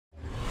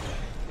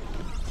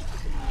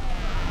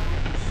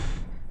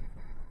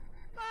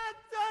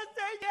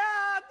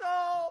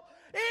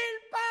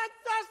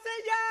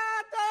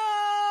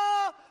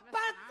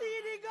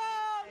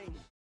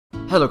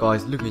Hello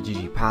guys, look at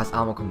GG Paz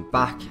and welcome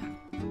back.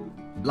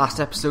 Last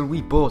episode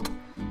we bought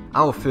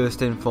our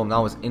first inform, that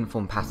was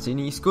Inform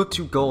Pazzini. He scored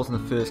 2 goals in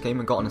the first game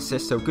and got an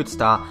assist, so good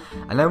start.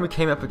 And then we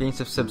came up against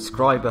a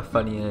subscriber,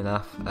 funny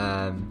enough,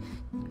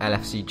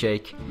 LFC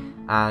Jake,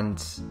 and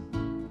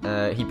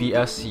he beat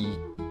us, he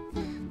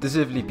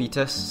deservedly beat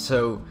us.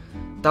 So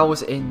that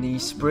was in the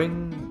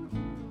spring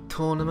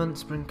tournament,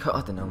 spring cut,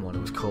 I don't know what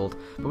it was called,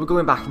 but we're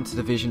going back into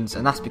divisions,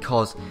 and that's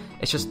because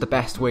it's just the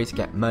best way to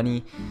get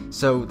money.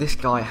 So this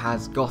guy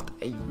has got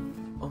a,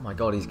 oh my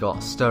god, he's got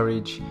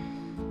Sturridge.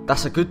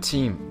 That's a good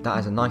team. That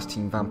is a nice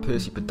team. Van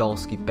Persie,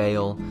 Podolski,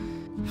 Bale.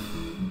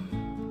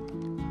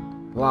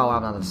 Wow, I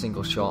haven't had a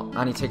single shot,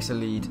 and he takes a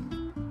lead.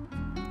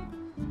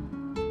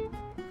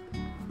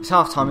 It's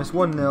half time, it's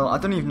 1-0. I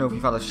don't even know if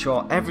we've had a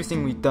shot.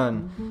 Everything we've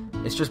done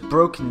is just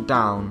broken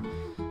down.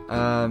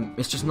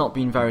 It's just not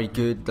been very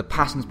good. The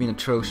passing's been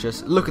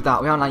atrocious. Look at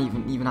that, we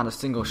haven't even had a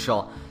single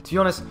shot. To be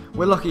honest,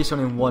 we're lucky it's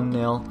only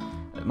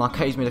 1-0.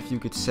 Marquet's made a few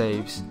good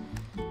saves.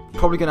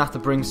 Probably going to have to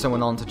bring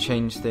someone on to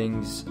change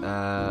things.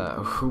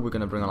 Who we're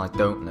going to bring on, I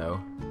don't know.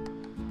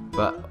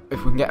 But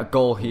if we can get a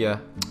goal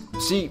here.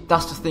 See,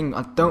 that's the thing,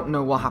 I don't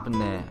know what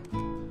happened there.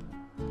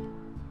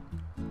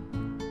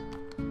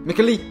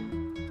 Miccoli!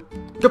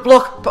 Good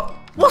block! But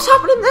what's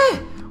happening there?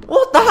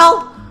 What the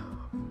hell?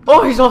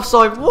 Oh, he's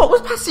offside. What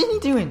was Pazzini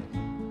doing?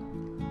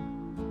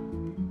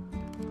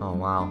 Oh,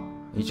 wow.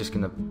 He's just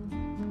gonna...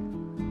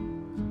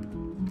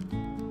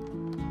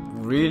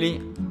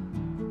 Really?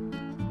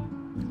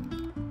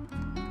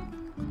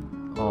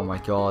 Oh my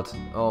god.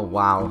 Oh,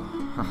 wow.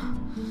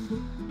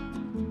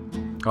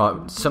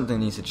 Alright, something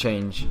needs to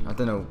change. I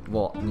don't know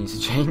what needs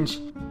to change.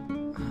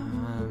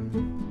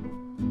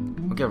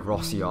 We'll get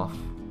Rossi off.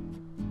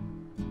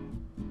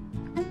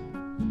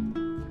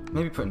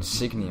 Maybe put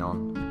Insigne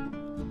on.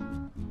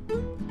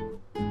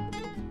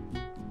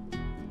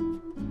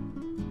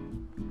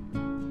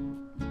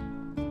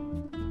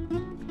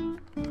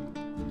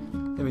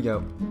 Here we go.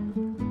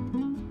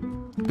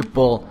 Good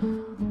ball.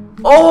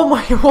 Oh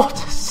my, what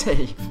a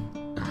save!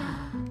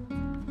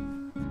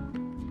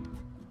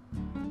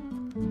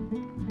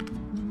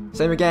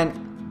 Same again.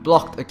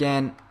 Blocked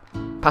again.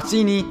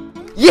 Pazzini.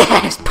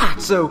 Yes!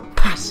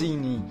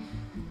 Pazzini.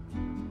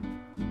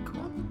 Come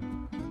on.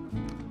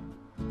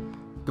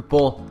 Good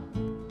ball.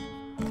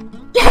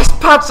 Yes!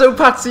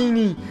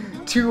 Pazzini!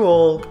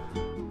 2-2.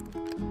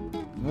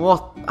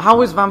 What?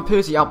 How is Van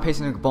Persie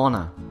outpacing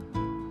Gbona?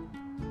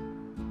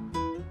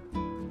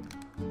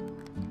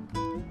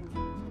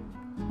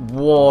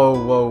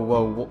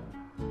 Whoa.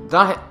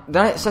 That hit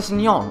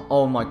Sessegnon?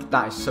 Oh my,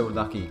 that is so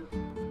lucky.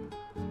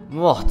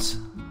 What?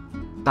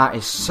 That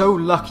is so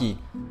lucky.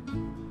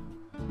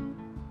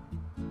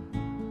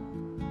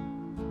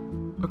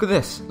 Look at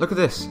this. Oh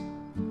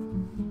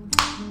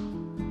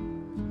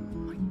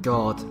my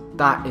god,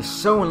 that is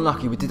so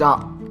unlucky. We did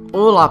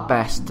all our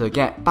best to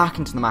get back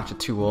into the match at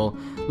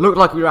 2-2. Looked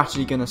like we were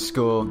actually going to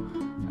score.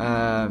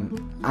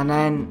 And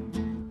then...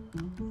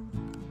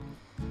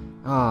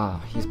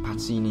 here's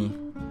Pazzini.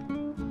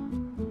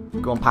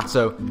 Go on,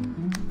 Pazzo,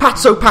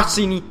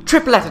 Pazzini.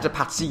 Tripletta to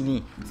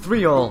Pazzini.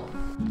 3-3.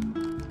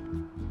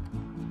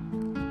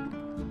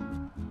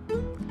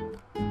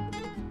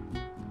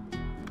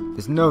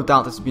 There's no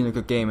doubt this has been a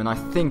good game, and I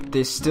think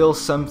there's still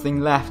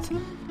something left.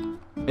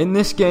 In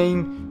this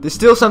game, there's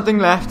still something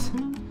left.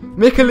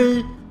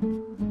 Miccoli!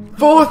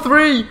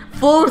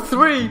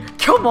 4-3!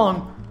 Come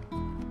on!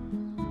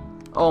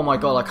 Oh my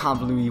god, I can't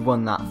believe we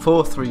won that.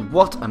 4-3.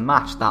 What a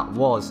match that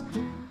was.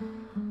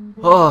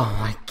 Oh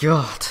my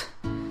god.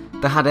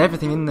 They had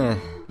everything in there.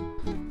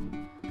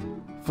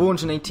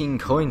 418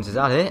 coins, is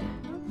that it?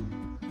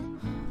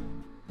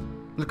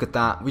 Look at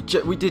that. We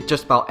did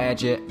just about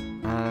edge it.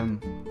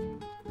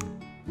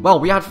 Well,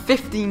 we had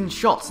 15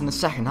 shots in the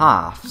second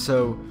half,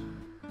 so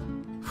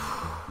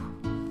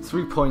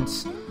 3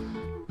 points.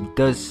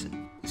 Does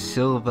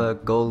silver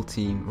goal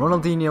team.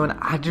 Ronaldinho and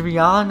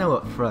Adriano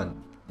up front.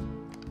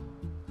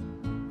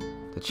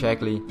 The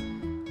Chegli.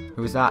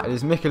 Who is that? It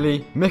is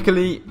Miccoli.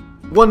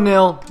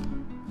 1-0.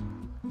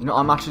 You know,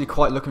 I'm actually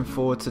quite looking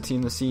forward to Team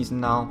of the Season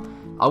now.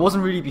 I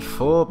wasn't really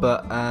before,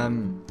 but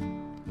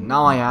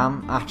now I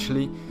am,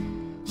 actually.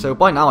 So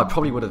by now I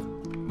probably would have,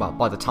 well,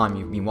 by the time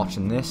you've been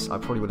watching this, I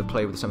probably would have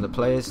played with some of the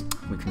players.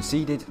 We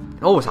conceded.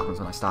 It always happens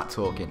when I start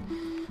talking.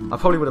 I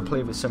probably would have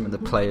played with some of the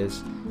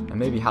players and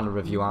maybe had a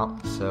review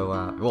out. So,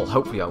 well,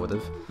 hopefully I would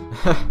have.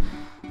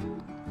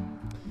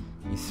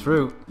 He's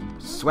through.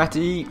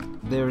 Sweaty.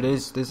 There it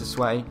is. There's a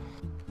Sweaty.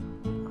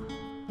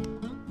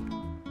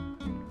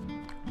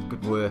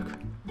 Good work.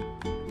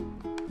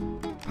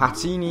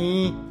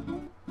 Pazzini.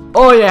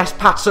 Oh yes,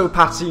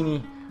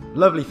 Pazzini.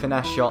 Lovely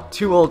finesse shot.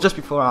 2-2 just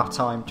before half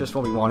time. Just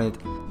what we wanted.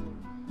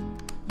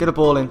 Get a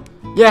ball in.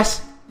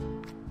 Yes,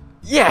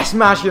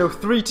 Maggio.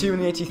 3-2 in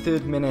the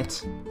 83rd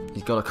minute.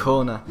 He's got a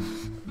corner.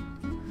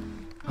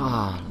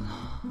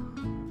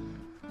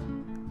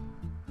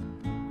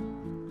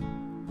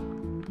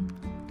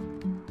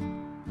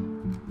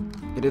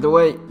 Get it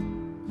away.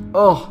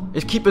 Oh,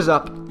 his keeper's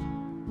up.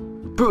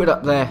 Put it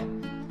up there.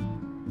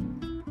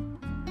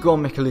 Go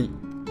on, Miccoli.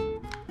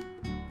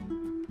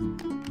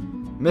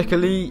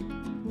 Miccoli.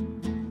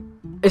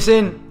 It's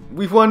in.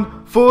 We've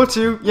won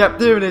 4-2. Yep,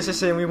 there it is.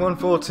 It's in. We won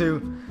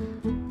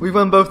 4-2. We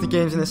won both the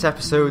games in this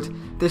episode.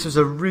 This was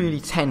a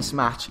really tense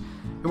match.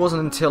 It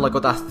wasn't until I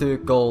got that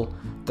third goal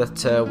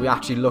that we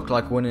actually looked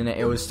like winning it.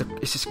 It's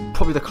just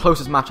probably the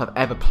closest match I've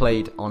ever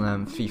played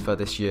on FIFA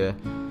this year.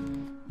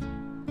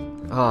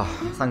 Oh,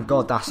 thank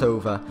God that's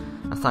over.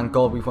 And thank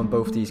God we've won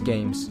both these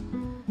games.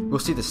 We'll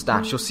see the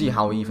stats. You'll see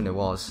how even it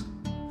was.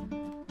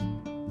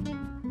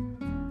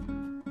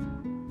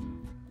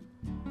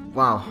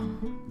 Wow.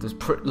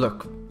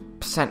 Look,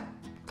 percent.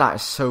 That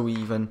is so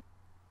even.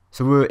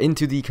 So we're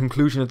into the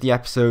conclusion of the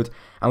episode,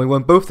 and we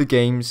won both the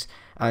games,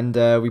 and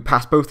we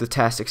passed both the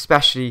tests,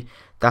 especially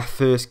that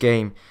first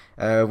game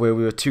where we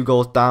were 2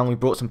 goals down. We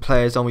brought some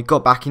players on, we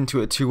got back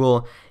into it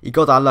 2-2. He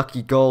got that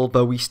lucky goal,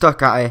 but we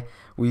stuck at it.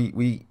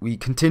 We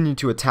continued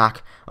to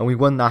attack, and we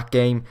won that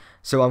game.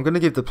 So I'm going to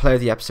give the player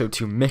of the episode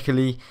to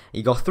Miccoli.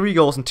 He got 3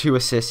 goals and 2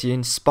 assists. He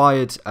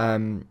inspired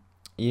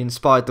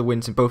the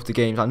wins in both the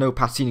games. I know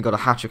Pazzini got a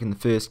hat-trick in the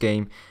first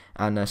game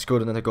and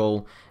scored another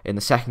goal in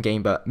the second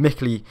game, but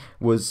Miccoli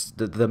was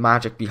the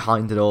magic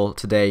behind it all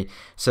today.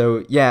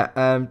 So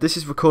yeah, this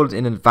is recorded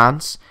in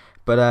advance,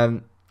 but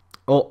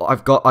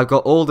I've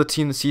got all the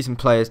team of the season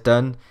players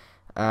done,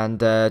 and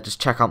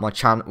just check out my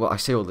channel. Well, I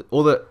say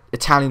all the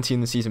Italian team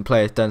of the season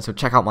players done, so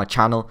check out my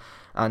channel,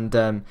 and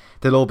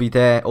they'll all be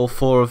there, all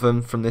 4 of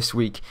them from this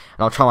week,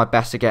 and I'll try my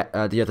best to get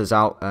the others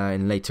out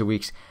in later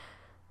weeks.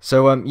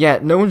 So yeah,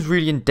 no one's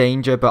really in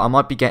danger, but I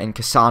might be getting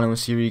Cassano and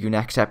Sirigu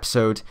next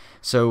episode.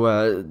 So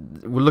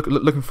we're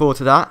looking forward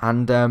to that.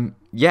 And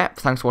yeah,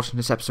 thanks for watching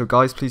this episode,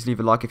 guys. Please leave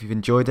a like if you've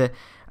enjoyed it.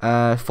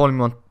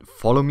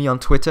 Follow me on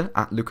Twitter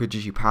at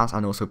LucaGGPass,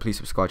 and also please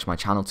subscribe to my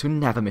channel to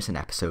never miss an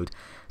episode.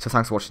 So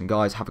thanks for watching,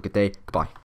 guys. Have a good day. Goodbye.